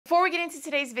Before we get into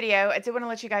today's video, I do want to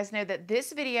let you guys know that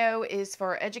this video is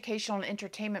for educational and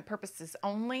entertainment purposes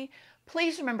only.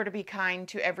 Please remember to be kind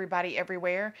to everybody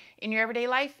everywhere in your everyday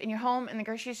life, in your home, in the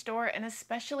grocery store, and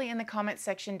especially in the comment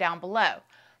section down below.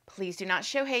 Please do not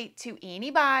show hate to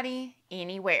anybody,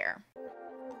 anywhere.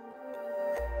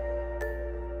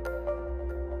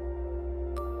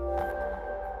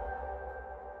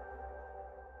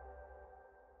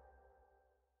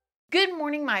 Good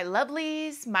morning, my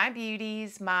lovelies, my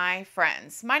beauties, my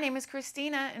friends. My name is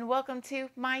Christina and welcome to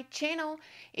my channel.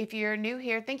 If you're new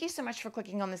here, thank you so much for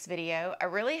clicking on this video. I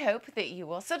really hope that you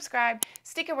will subscribe,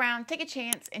 stick around, take a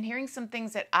chance in hearing some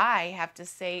things that I have to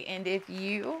say. And if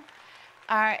you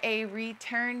are a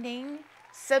returning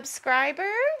subscriber,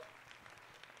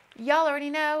 y'all already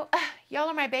know, y'all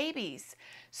are my babies.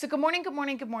 So good morning, good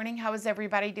morning, good morning. How is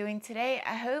everybody doing today?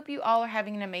 I hope you all are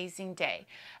having an amazing day.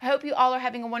 I hope you all are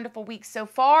having a wonderful week so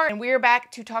far. And we're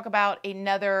back to talk about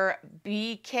another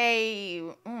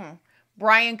Bryan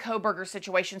Kohberger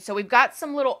situation. So we've got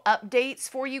some little updates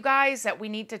for you guys that we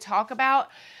need to talk about.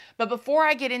 But before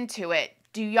I get into it,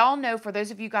 do y'all know, for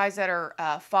those of you guys that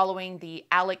are following the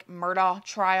Alec Murdaugh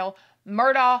trial,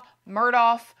 Murdaugh,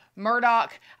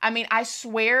 Murdoch. I mean, I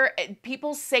swear,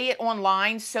 people say it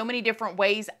online so many different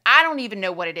ways. I don't even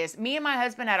know what it is. Me and my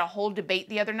husband had a whole debate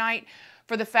the other night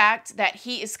for the fact that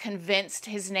he is convinced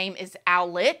his name is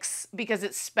Alex because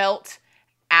it's spelt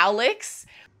Alex.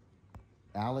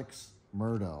 Alex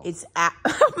Murdaugh. It's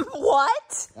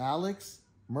what? Alex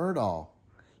Murdaugh.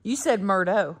 You said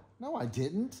Murdo. No, I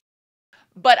didn't.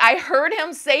 But I heard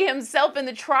him say himself in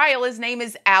the trial his name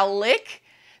is Alec.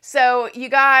 So you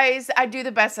guys, I do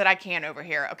the best that I can over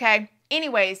here, okay?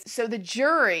 Anyways, so the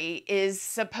jury is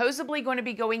supposedly going to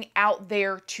be going out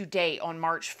there today on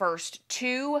March 1st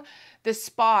to the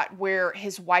spot where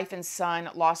his wife and son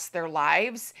lost their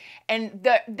lives. And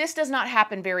this does not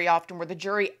happen very often, where the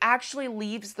jury actually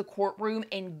leaves the courtroom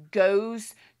and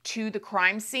goes to the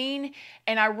crime scene.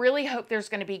 And I really hope there's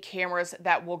going to be cameras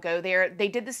that will go there. They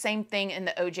did the same thing in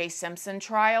the O.J. Simpson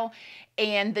trial.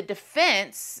 And the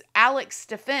defense, Alec's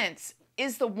defense,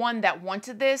 is the one that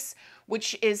wanted this,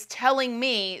 which is telling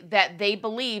me that they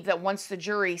believe that once the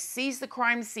jury sees the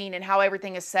crime scene and how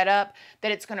everything is set up,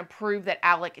 that it's going to prove that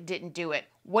Alec didn't do it.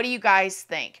 What do you guys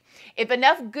think? If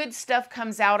enough good stuff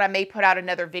comes out, I may put out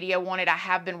another video on it. I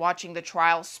have been watching the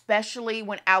trial, especially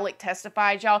when Alec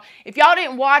testified, y'all. If y'all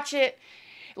didn't watch it,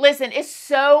 listen, it's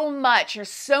so much. There's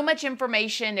so much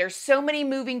information. There's so many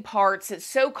moving parts. It's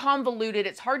so convoluted.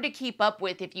 It's hard to keep up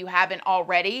with if you haven't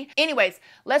already. Anyways,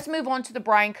 let's move on to the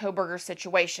Bryan Kohberger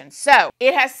situation. So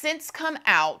it has since come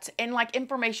out, and like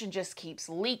information just keeps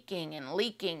leaking and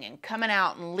leaking and coming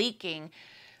out and leaking,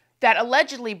 that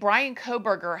allegedly Bryan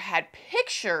Kohberger had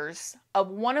pictures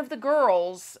of one of the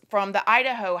girls from the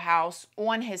Idaho house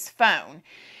on his phone.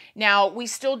 Now, we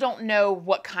still don't know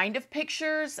what kind of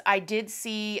pictures. I did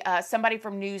see somebody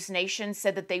from News Nation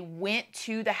said that they went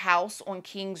to the house on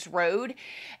Kings Road,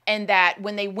 and that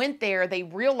when they went there, they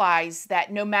realized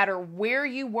that no matter where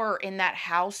you were in that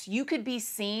house, you could be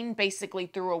seen basically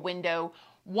through a window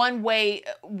one way,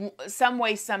 some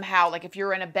way, somehow. Like if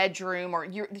you're in a bedroom or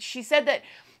she said that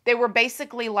they were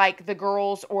basically like the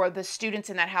girls or the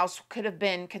students in that house could have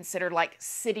been considered like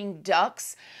sitting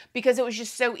ducks because it was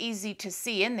just so easy to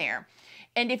see in there.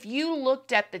 And if you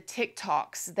looked at the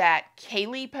TikToks that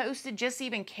Kaylee posted, just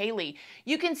even Kaylee,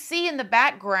 you can see in the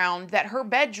background that her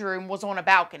bedroom was on a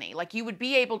balcony. Like you would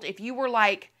be able to, if you were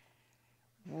like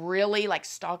really like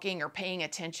stalking or paying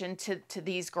attention to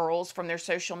these girls from their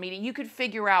social media, you could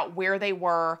figure out where they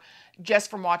were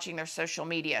just from watching their social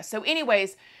media. So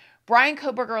anyways, Bryan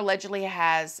Kohberger allegedly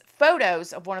has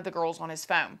photos of one of the girls on his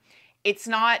phone. It's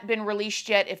not been released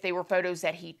yet if they were photos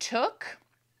that he took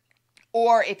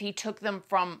or if he took them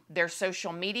from their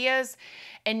social medias.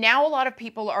 And now a lot of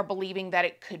people are believing that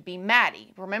it could be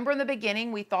Maddie. Remember in the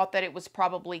beginning, we thought that it was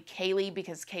probably Kaylee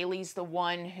because Kaylee's the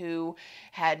one who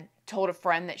had told a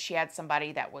friend that she had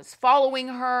somebody that was following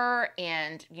her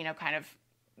and, you know, kind of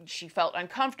she felt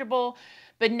uncomfortable.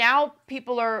 But now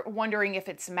people are wondering if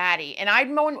it's Maddie. And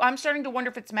I'm starting to wonder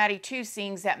if it's Maddie too,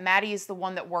 seeing that Maddie is the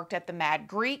one that worked at the Mad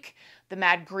Greek. The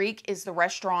Mad Greek is the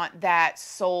restaurant that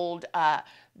sold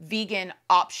vegan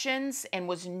options and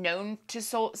was known to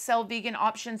sell vegan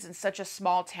options in such a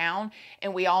small town.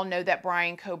 And we all know that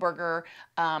Bryan Kohberger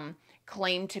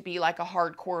claimed to be like a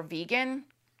hardcore vegan.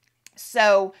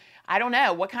 So I don't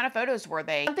know. What kind of photos were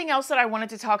they? Something else that I wanted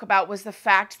to talk about was the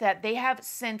fact that they have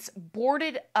since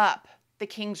boarded up the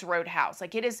Kings Road house.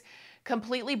 Like it is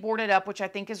completely boarded up, which I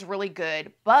think is really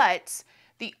good. But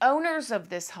the owners of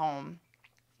this home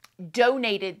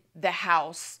donated the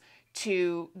house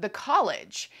to the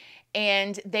college,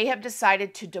 and they have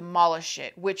decided to demolish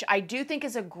it, which I do think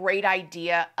is a great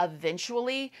idea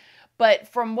eventually. But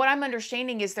from what I'm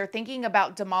understanding is they're thinking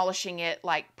about demolishing it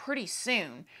like pretty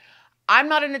soon. I'm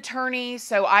not an attorney,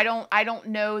 so I don't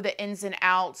know the ins and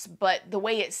outs, but the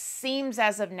way it seems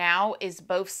as of now is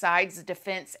both sides, the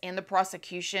defense and the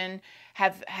prosecution,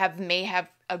 may have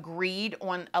agreed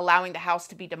on allowing the house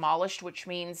to be demolished, which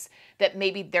means that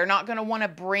maybe they're not going to want to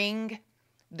bring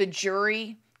the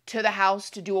jury to the house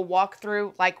to do a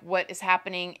walkthrough like what is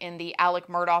happening in the Alec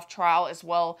Murdaugh trial, as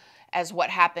well as what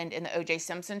happened in the O.J.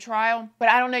 Simpson trial. But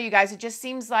I don't know, you guys, it just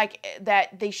seems like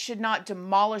that they should not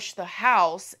demolish the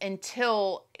house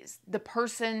until the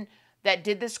person that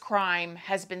did this crime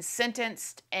has been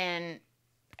sentenced and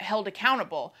held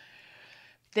accountable.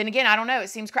 Then again, I don't know. It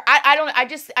seems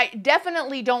I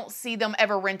definitely don't see them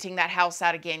ever renting that house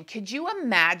out again. Could you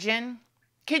imagine?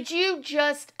 Could you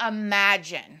just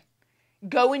imagine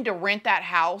going to rent that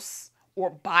house or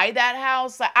buy that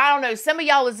house? Like, I don't know. Some of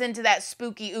y'all is into that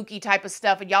spooky, ooky type of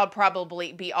stuff, and y'all would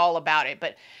probably be all about it.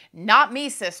 But not me,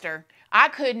 sister. I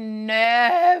could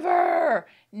never,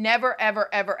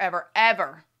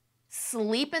 ever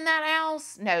sleep in that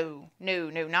house. No,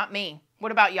 not me.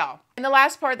 What about y'all? And the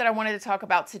last part that I wanted to talk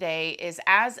about today is,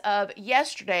 as of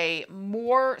yesterday,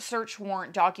 more search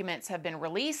warrant documents have been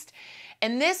released.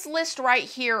 And this list right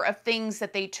here of things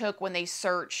that they took when they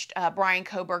searched Bryan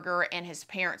Kohberger and his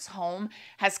parents' home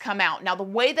has come out. Now, the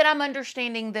way that I'm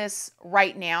understanding this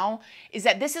right now is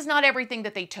that this is not everything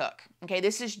that they took. Okay,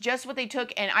 this is just what they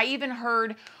took. And I even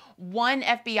heard one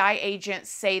FBI agent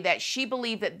say that she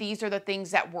believed that these are the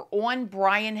things that were on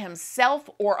Bryan himself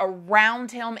or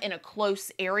around him in a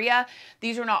close area.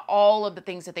 These are not all of the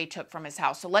things that they took from his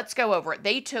house. So let's go over it.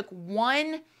 They took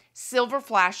one silver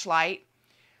flashlight,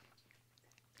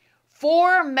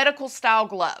 4 medical style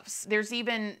gloves. There's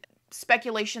even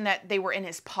speculation that they were in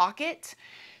his pocket.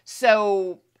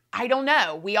 So I don't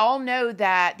know. We all know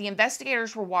that the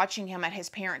investigators were watching him at his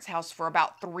parents' house for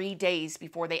about 3 days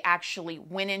before they actually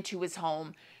went into his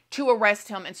home to arrest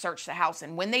him and search the house.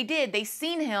 And when they did, they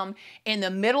seen him in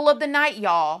the middle of the night,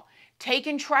 y'all,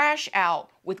 taking trash out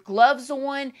with gloves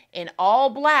on and all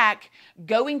black,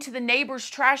 going to the neighbors'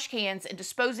 trash cans and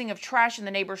disposing of trash in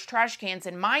the neighbors' trash cans.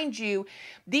 And mind you,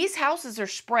 these houses are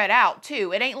spread out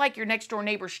too. It ain't like your next door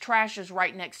neighbor's trash is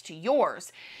right next to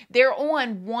yours. They're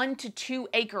on 1 to 2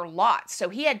 acre lots. So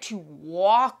he had to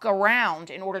walk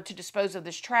around in order to dispose of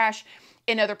this trash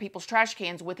in other people's trash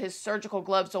cans with his surgical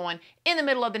gloves on in the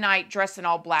middle of the night, dressed in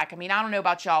all black. I mean, I don't know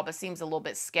about y'all, but seems a little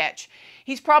bit sketch.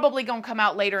 He's probably going to come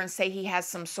out later and say he has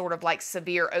some sort of like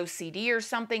severe OCD or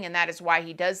something, and that is why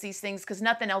he does these things, because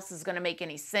nothing else is going to make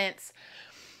any sense.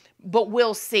 But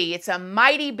we'll see. It's a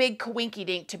mighty big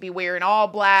coinky-dink to be wearing all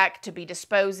black, to be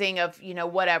disposing of, you know,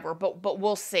 whatever. But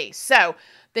we'll see. So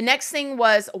the next thing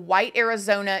was a white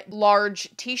Arizona large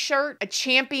t-shirt, a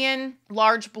Chapin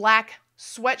large black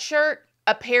sweatshirt,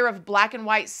 a pair of black and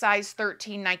white size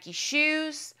 13 Nike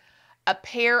shoes, a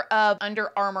pair of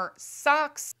Under Armour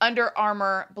socks, Under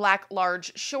Armour black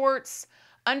large shorts,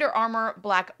 Under Armour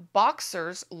black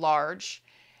boxers large,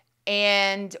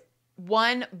 and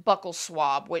one buckle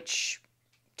swab, which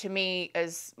to me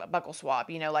is a buckle swab,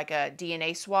 you know, like a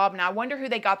DNA swab. Now, I wonder who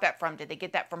they got that from. Did they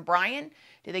get that from Bryan?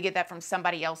 Did they get that from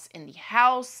somebody else in the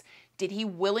house? Did he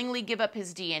willingly give up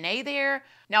his DNA there?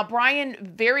 Now,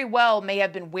 Bryan very well may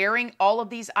have been wearing all of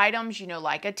these items, you know,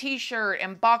 like a t-shirt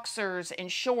and boxers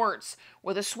and shorts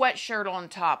with a sweatshirt on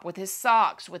top, with his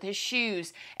socks, with his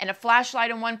shoes, and a flashlight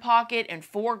in one pocket and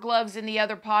 4 gloves in the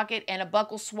other pocket and a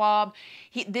buckle swab.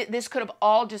 This could have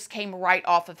all just came right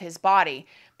off of his body.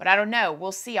 But I don't know.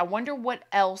 We'll see. I wonder what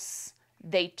else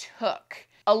they took.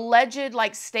 Alleged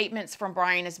statements from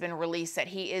Bryan has been released that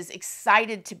he is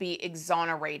excited to be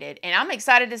exonerated, and I'm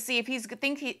excited to see if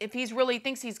he's really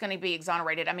thinks he's going to be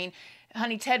exonerated. I mean,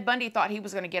 honey, Ted Bundy thought he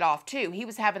was going to get off too. He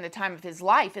was having the time of his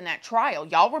life in that trial.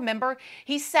 Y'all remember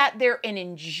he sat there and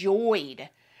enjoyed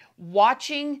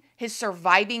watching his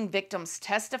surviving victims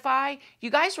testify. You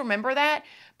guys remember that?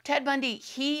 Ted Bundy,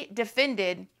 he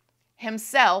defended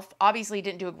himself. Obviously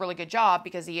didn't do a really good job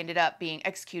because he ended up being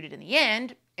executed in the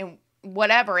end and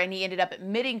whatever, and he ended up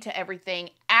admitting to everything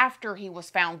after he was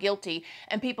found guilty,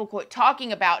 and people quit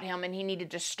talking about him, and he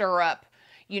needed to stir up,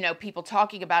 you know, people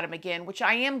talking about him again, which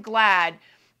I am glad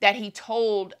that he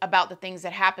told about the things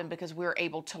that happened because we were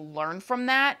able to learn from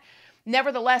that.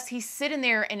 Nevertheless, he sat in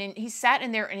there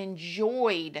and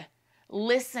enjoyed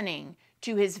listening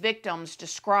to his victims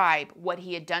describe what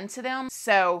he had done to them.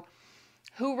 So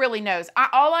who really knows?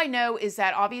 All I know is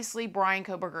that obviously Bryan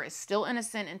Kohberger is still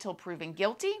innocent until proven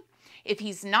guilty. If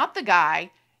he's not the guy,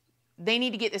 They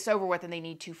need to get this over with and they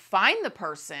need to find the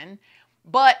person.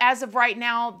 But as of right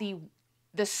now,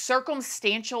 the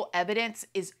circumstantial evidence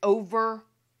is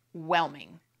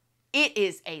overwhelming. It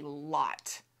is a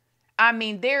lot. I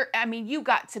mean, you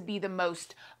got to be the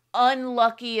most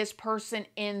unluckiest person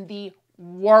in the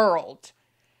world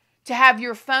to have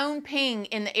your phone ping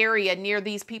in the area near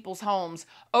these people's homes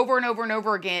over and over and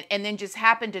over again, and then just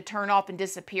happen to turn off and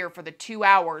disappear for the 2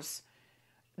 hours,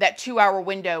 that 2-hour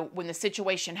window when the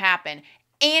situation happened,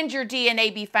 and your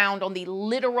DNA be found on the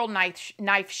literal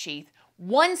knife sheath.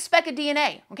 1 speck of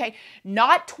DNA, okay?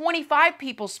 Not 25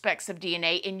 people's specks of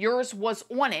DNA, and yours was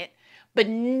on it, but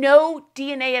no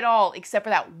DNA at all except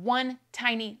for that 1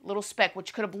 tiny little speck,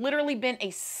 which could have literally been a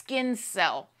skin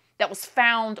cell that was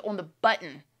found on the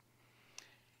button.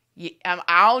 I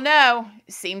don't know.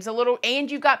 Seems a little... And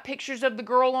you got pictures of the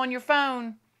girl on your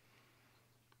phone.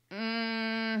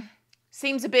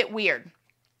 Seems a bit weird.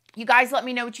 You guys let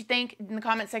me know what you think in the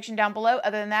comment section down below.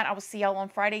 Other than that, I will see y'all on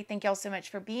Friday. Thank y'all so much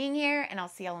for being here, and I'll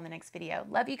see y'all in the next video.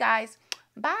 Love you guys.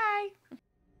 Bye.